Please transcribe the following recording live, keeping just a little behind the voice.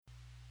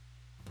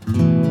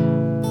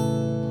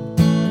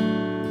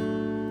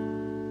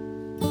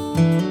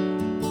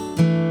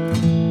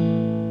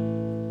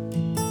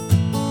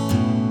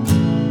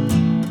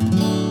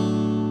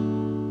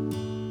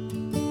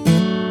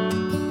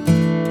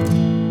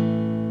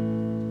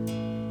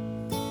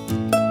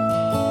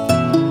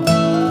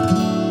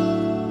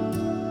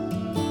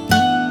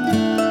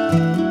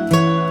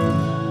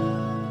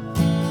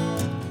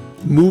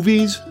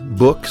Movies,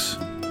 books,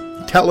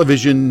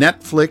 television,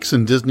 Netflix,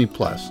 and Disney+.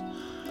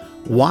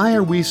 Why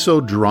are we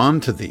so drawn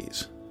to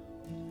these?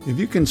 If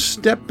you can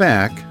step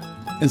back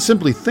and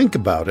simply think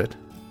about it,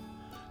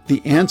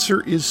 the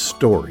answer is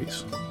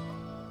stories.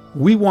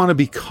 We want to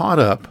be caught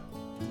up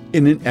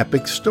in an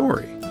epic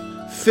story.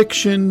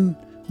 Fiction,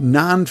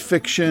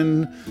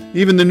 nonfiction,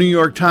 even the New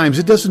York Times,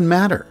 it doesn't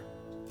matter.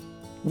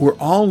 We're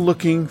all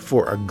looking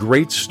for a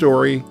great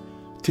story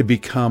to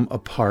become a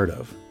part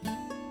of.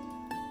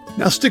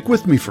 Now stick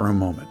with me for a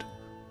moment.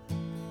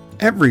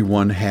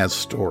 Everyone has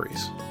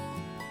stories,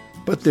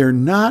 but they're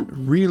not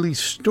really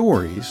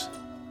stories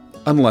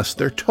unless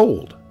they're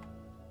told.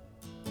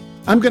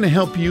 I'm going to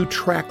help you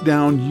track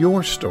down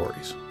your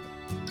stories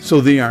so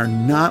they are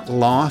not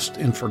lost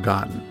and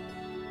forgotten.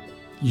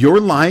 Your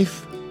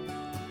life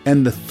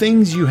and the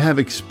things you have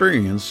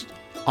experienced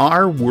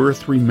are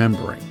worth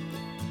remembering.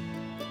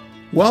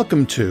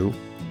 Welcome to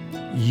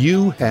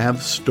You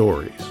Have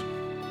Stories.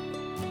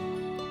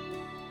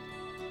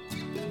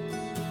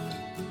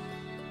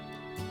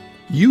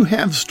 You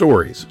have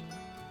stories.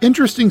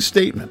 Interesting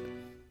statement.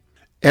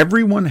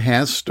 Everyone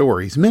has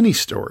stories, many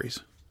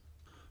stories.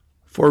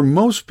 For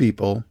most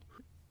people,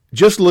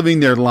 just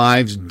living their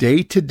lives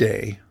day to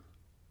day,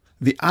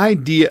 the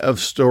idea of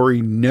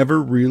story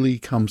never really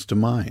comes to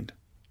mind.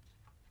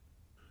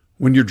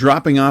 When you're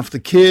dropping off the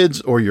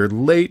kids or you're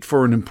late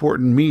for an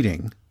important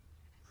meeting,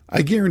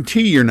 I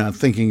guarantee you're not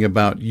thinking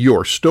about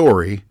your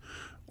story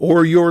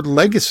or your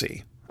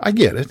legacy. I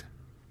get it.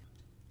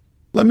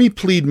 Let me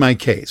plead my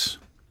case.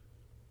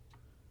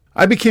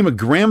 I became a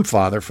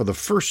grandfather for the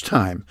first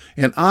time,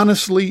 and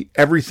honestly,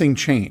 everything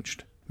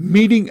changed.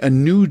 Meeting a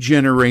new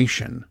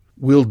generation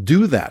will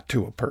do that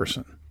to a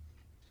person.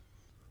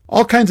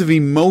 All kinds of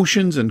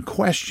emotions and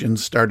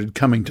questions started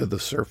coming to the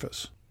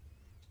surface.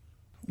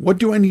 What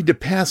do I need to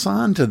pass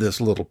on to this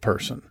little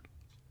person?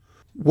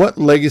 What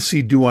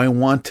legacy do I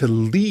want to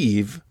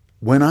leave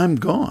when I'm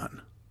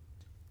gone?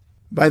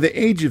 By the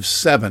age of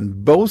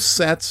 7, both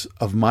sets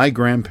of my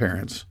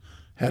grandparents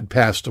had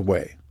passed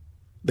away.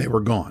 They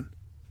were gone.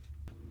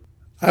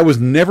 I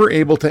was never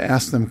able to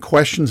ask them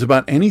questions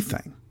about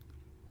anything.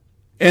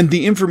 And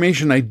the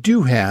information I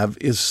do have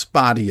is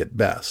spotty at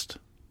best.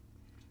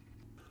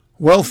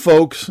 Well,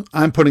 folks,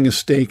 I'm putting a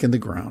stake in the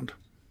ground.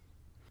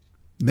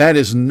 That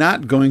is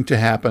not going to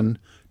happen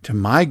to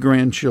my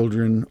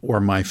grandchildren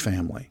or my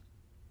family.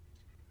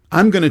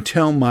 I'm going to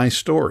tell my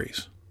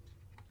stories.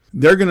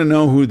 They're going to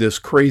know who this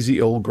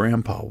crazy old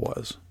grandpa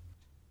was.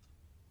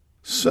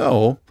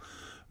 So,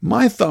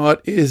 my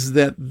thought is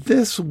that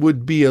this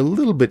would be a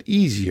little bit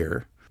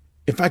easier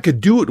if I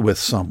could do it with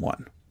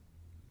someone.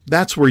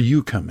 That's where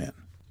you come in.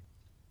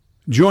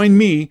 Join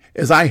me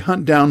as I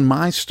hunt down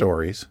my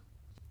stories,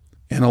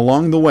 and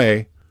along the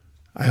way,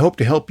 I hope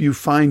to help you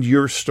find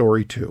your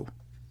story too.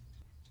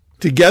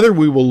 Together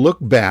we will look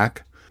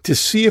back to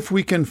see if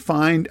we can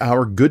find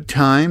our good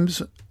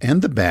times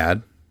and the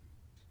bad,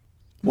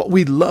 what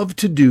we love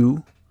to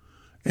do,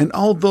 and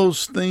all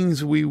those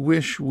things we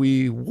wish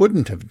we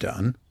wouldn't have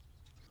done.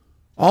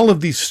 All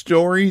of these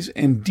stories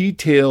and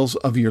details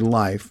of your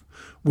life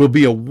will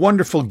be a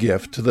wonderful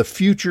gift to the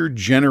future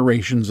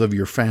generations of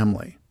your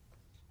family.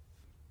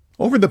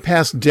 Over the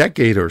past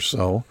decade or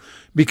so,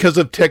 because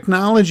of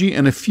technology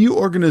and a few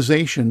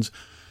organizations,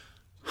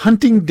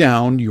 hunting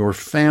down your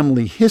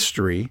family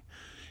history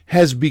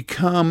has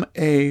become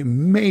a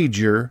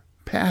major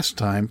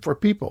pastime for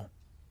people.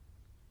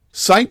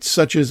 Sites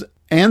such as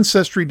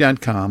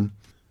Ancestry.com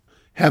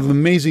have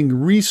amazing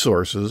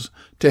resources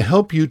to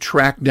help you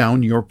track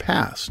down your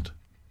past.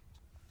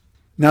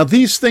 Now,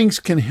 these things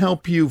can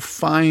help you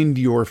find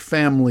your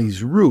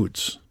family's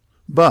roots,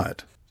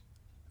 but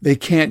they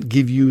can't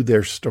give you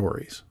their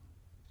stories.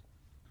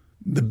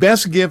 The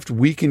best gift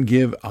we can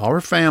give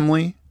our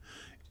family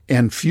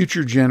and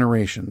future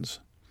generations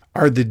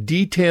are the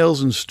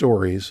details and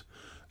stories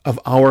of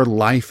our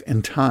life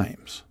and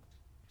times.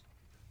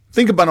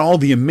 Think about all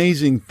the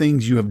amazing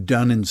things you have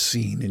done and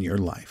seen in your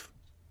life.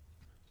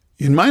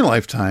 In my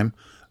lifetime,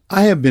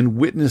 I have been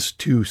witness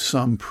to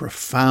some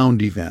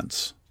profound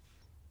events.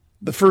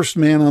 The first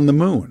man on the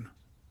moon,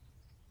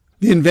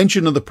 the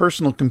invention of the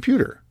personal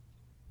computer.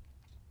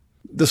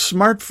 The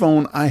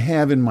smartphone I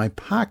have in my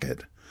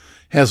pocket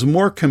has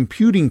more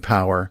computing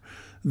power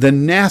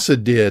than NASA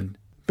did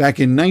back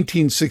in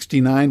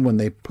 1969 when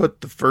they put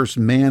the first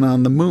man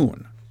on the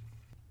moon.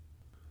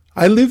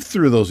 I lived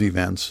through those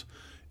events,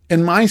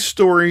 and my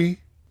stories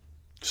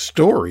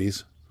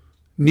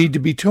need to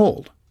be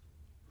told.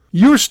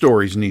 Your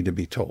stories need to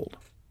be told.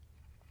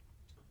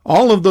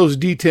 All of those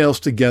details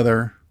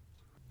together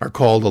are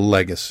called a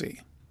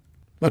legacy.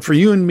 But for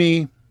you and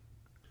me,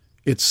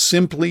 it's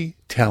simply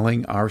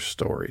telling our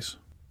stories.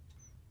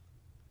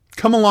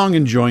 Come along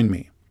and join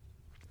me.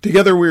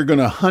 Together we're going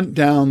to hunt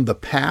down the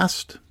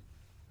past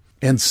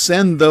and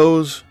send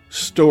those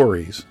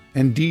stories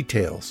and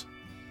details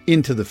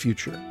into the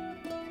future.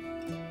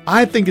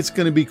 I think it's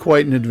going to be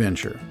quite an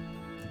adventure.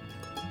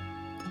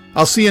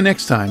 I'll see you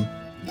next time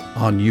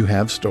on You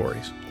Have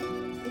Stories.